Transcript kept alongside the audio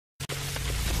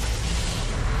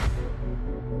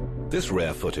This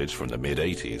rare footage from the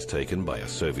mid-80s, taken by a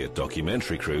Soviet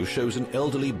documentary crew, shows an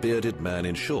elderly bearded man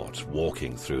in shorts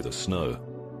walking through the snow.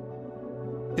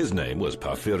 His name was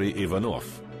Porfirij Ivanov,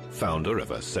 founder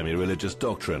of a semi-religious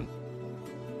doctrine.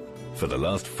 For the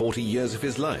last 40 years of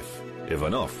his life,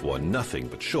 Ivanov wore nothing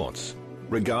but shorts,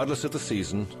 regardless of the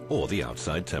season or the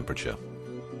outside temperature.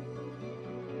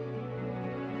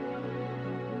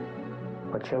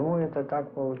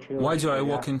 Why do I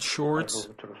walk in shorts?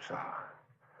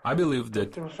 I believe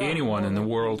that anyone in the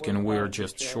world can wear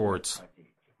just shorts.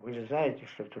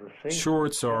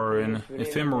 Shorts are an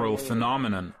ephemeral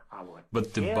phenomenon,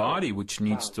 but the body, which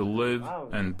needs to live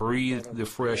and breathe the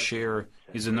fresh air,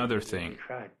 is another thing.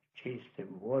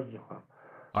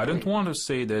 I don't want to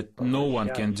say that no one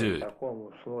can do it.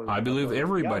 I believe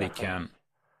everybody can.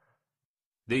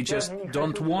 They just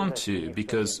don't want to,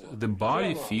 because the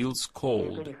body feels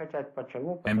cold.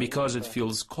 And because it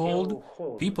feels cold,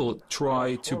 people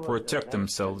try to protect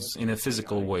themselves in a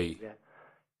physical way.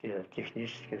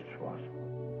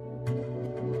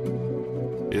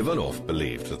 Ivanov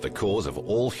believed that the cause of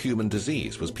all human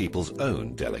disease was people's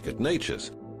own delicate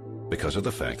natures, because of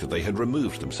the fact that they had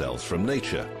removed themselves from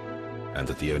nature, and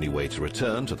that the only way to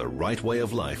return to the right way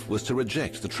of life was to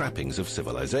reject the trappings of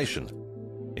civilization,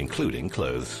 including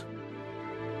clothes.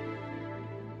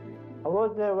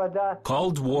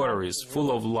 Cold water is full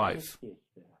of life.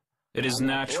 It is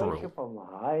natural.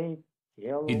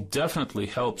 It definitely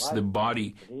helps the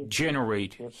body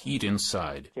generate heat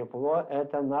inside.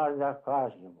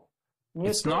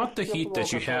 It's not the heat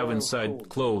that you have inside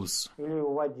clothes.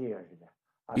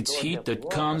 It's heat that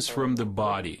comes from the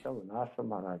body.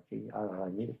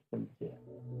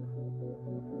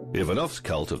 Ivanov's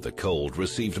cult of the cold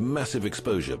received massive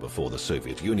exposure before the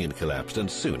Soviet Union collapsed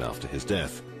and soon after his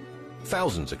death.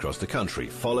 Thousands across the country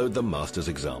followed the master's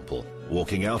example,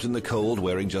 walking out in the cold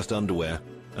wearing just underwear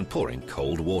and pouring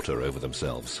cold water over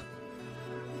themselves.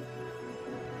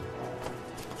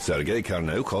 Sergei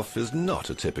Karnaukov is not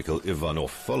a typical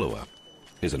Ivanov follower.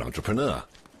 He's an entrepreneur,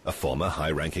 a former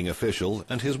high-ranking official,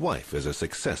 and his wife is a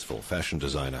successful fashion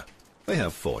designer. They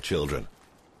have 4 children.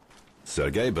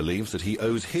 Sergei believes that he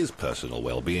owes his personal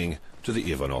well-being to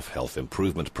the Ivanov Health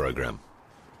Improvement Program.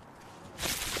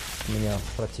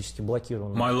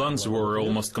 My lungs were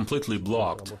almost completely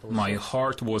blocked. My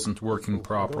heart wasn't working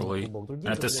properly.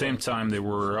 At the same time, there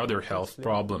were other health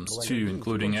problems too,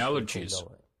 including allergies.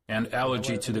 And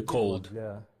allergy to the cold.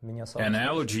 An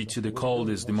allergy to the cold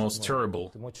is the most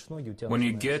terrible. When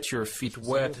you get your feet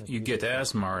wet, you get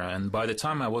asthma, and by the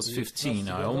time I was 15,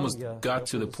 I almost got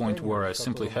to the point where I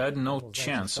simply had no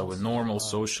chance of a normal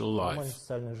social life.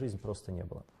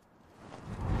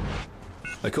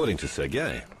 According to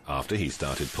Sergei, after he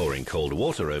started pouring cold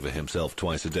water over himself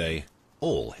twice a day,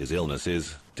 all his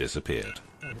illnesses disappeared.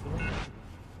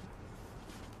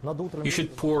 You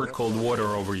should pour cold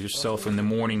water over yourself in the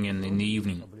morning and in the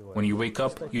evening. When you wake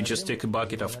up, you just take a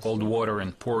bucket of cold water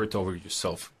and pour it over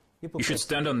yourself. You should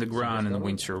stand on the ground in the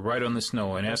winter, right on the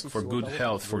snow, and ask for good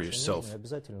health for yourself.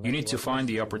 You need to find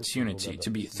the opportunity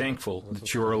to be thankful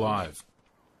that you're alive.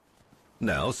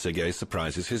 Now Sergei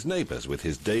surprises his neighbors with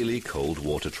his daily cold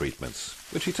water treatments,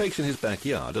 which he takes in his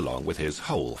backyard along with his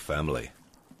whole family.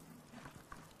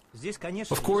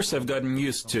 Of course, I've gotten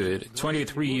used to it.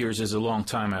 23 years is a long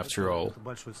time after all.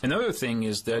 Another thing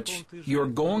is that you're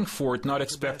going for it not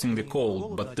expecting the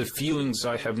cold, but the feelings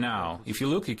I have now. If you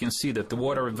look, you can see that the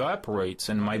water evaporates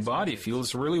and my body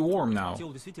feels really warm now.